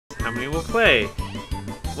How many will play?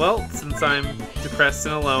 Well, since I'm depressed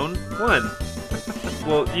and alone, 1.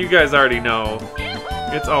 Well, you guys already know.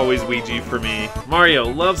 It's always Ouija for me. Mario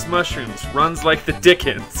loves mushrooms, runs like the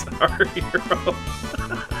Dickens. Our hero.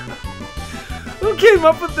 Who came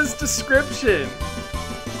up with this description?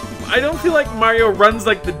 I don't feel like Mario runs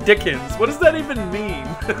like the Dickens. What does that even mean?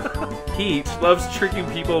 Peach loves tricking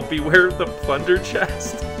people. Beware of the plunder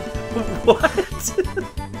chest. What?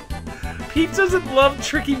 Peach doesn't love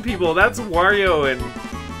tricking people. That's Wario and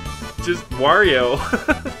just Wario.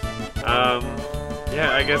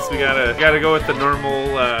 Yeah, I guess we gotta go with the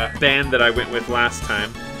normal band that I went with last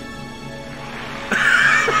time.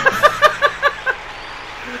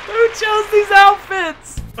 Who chose these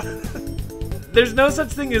outfits? There's no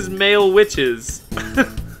such thing as male witches.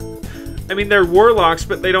 I mean, they're warlocks,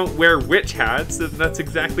 but they don't wear witch hats, and that's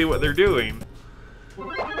exactly what they're doing.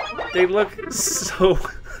 They look so...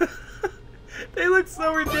 They look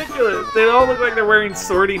so ridiculous. They all look like they're wearing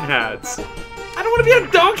sorting hats. I don't want to be on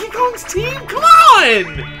Donkey Kong's team! Come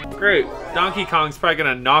on! Great. Donkey Kong's probably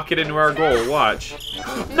gonna knock it into our goal. Watch.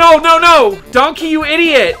 No, no, no! Donkey, you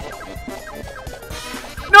idiot!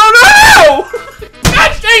 No, no, no!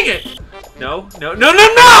 Gosh dang it! No, no, no, no,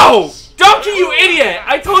 no! Donkey, you idiot!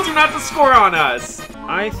 I told you not to score on us!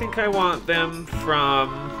 I think I want them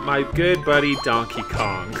from my good buddy Donkey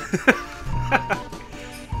Kong.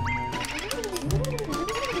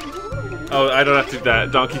 Oh, I don't have to do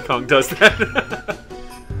that. Donkey Kong does that.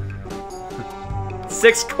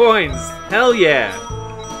 6 coins. Hell yeah.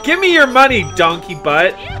 Give me your money, donkey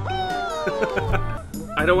butt.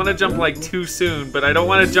 I don't want to jump like too soon, but I don't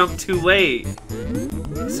want to jump too late.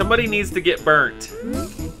 Somebody needs to get burnt.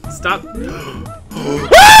 Stop.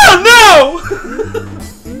 Oh, no!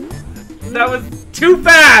 That was too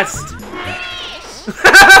fast.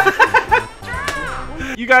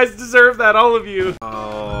 You guys deserve that, all of you.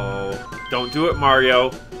 Oh. Don't do it,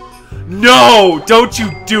 Mario. No! Don't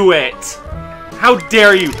you do it! How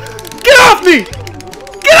dare you! Get off me!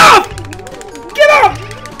 Get off! Get off!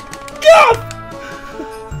 Get off!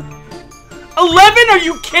 11? Are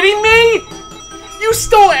you kidding me? You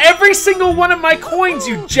stole every single one of my coins,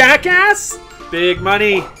 you jackass! Big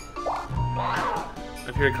money.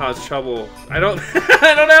 I'm here to cause trouble. I don't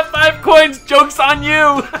have 5 coins. Joke's on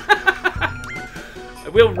you! I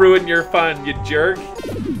will ruin your fun, you jerk.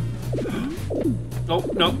 No,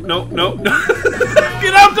 no, no, no, no.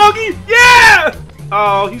 Get out, donkey! Yeah!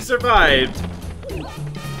 Oh, he survived.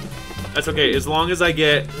 That's okay, as long as I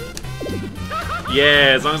get...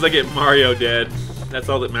 Yeah, as long as I get Mario dead. That's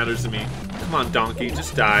all that matters to me. Come on, donkey,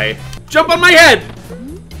 just die. Jump on my head!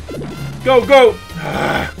 Go, go!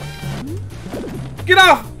 Get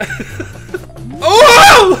off!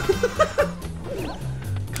 Oh!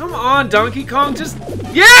 Come on, Donkey Kong, just...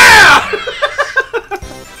 Yeah!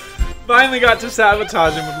 Finally got to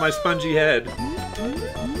sabotage him with my spongy head.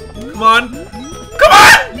 Come on. Come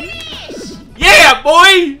on! Yeah,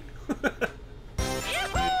 boy!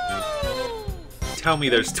 Tell me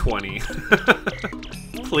there's 20.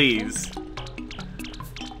 Please.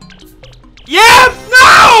 Yeah!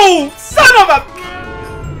 No! Son of a...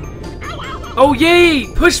 Oh, yay!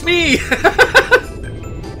 Push me!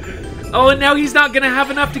 Oh, and now he's not gonna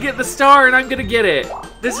have enough to get the star, and I'm gonna get it.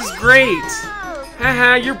 This is great.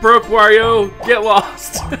 Haha, you're broke, Wario. Get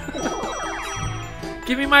lost.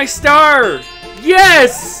 Give me my star.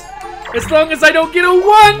 Yes! As long as I don't get a 1.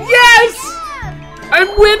 Yes!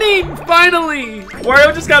 I'm winning, finally.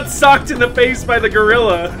 Wario just got socked in the face by the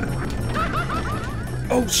gorilla.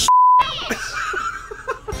 Oh, sh**.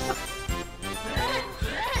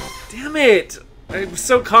 Damn it. I was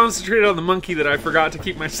so concentrated on the monkey that I forgot to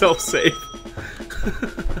keep myself safe.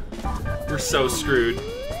 We're so screwed.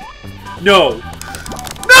 No!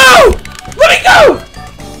 No! Let me go!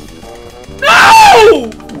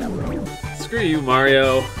 No! Screw you,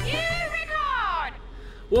 Mario.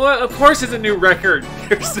 Well, of course it's a new record.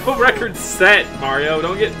 There's no record set, Mario.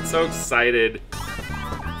 Don't get so excited.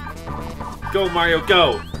 Go, Mario,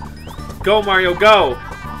 go. Go, Mario, go.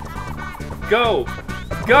 Go.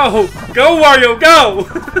 Go! Go, Wario, go!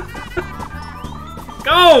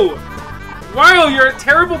 Go! Wario, you're a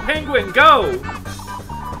terrible penguin, go!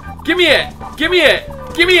 Give me it! Give me it!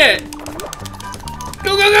 Give me it!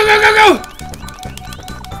 Go, go, go, go, go, go!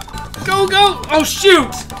 Go, go! Oh,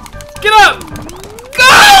 shoot! Get up!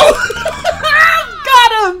 Go!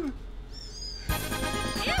 Got him!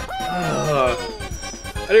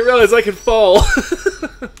 I didn't realize I could fall.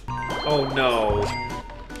 Oh, no.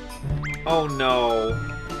 Oh, no.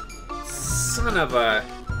 Son of a...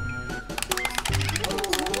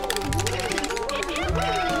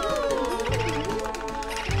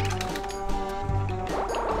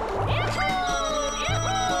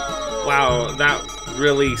 Wow, that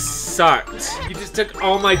really sucked. You just took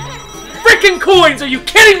all my freaking coins! Are you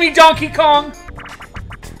kidding me, Donkey Kong?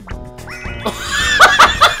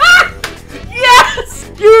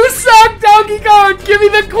 Yes! You suck, Donkey Kong! Give me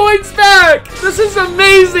the coins back! This is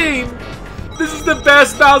amazing! This is the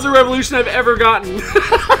best Bowser Revolution I've ever gotten.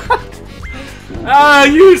 Ah,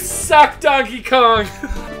 you suck, Donkey Kong!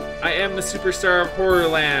 I am the superstar of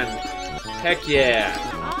Horrorland. Heck yeah.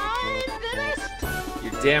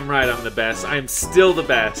 You're damn right I'm the best. I'm still the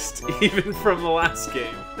best, even from the last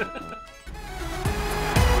game.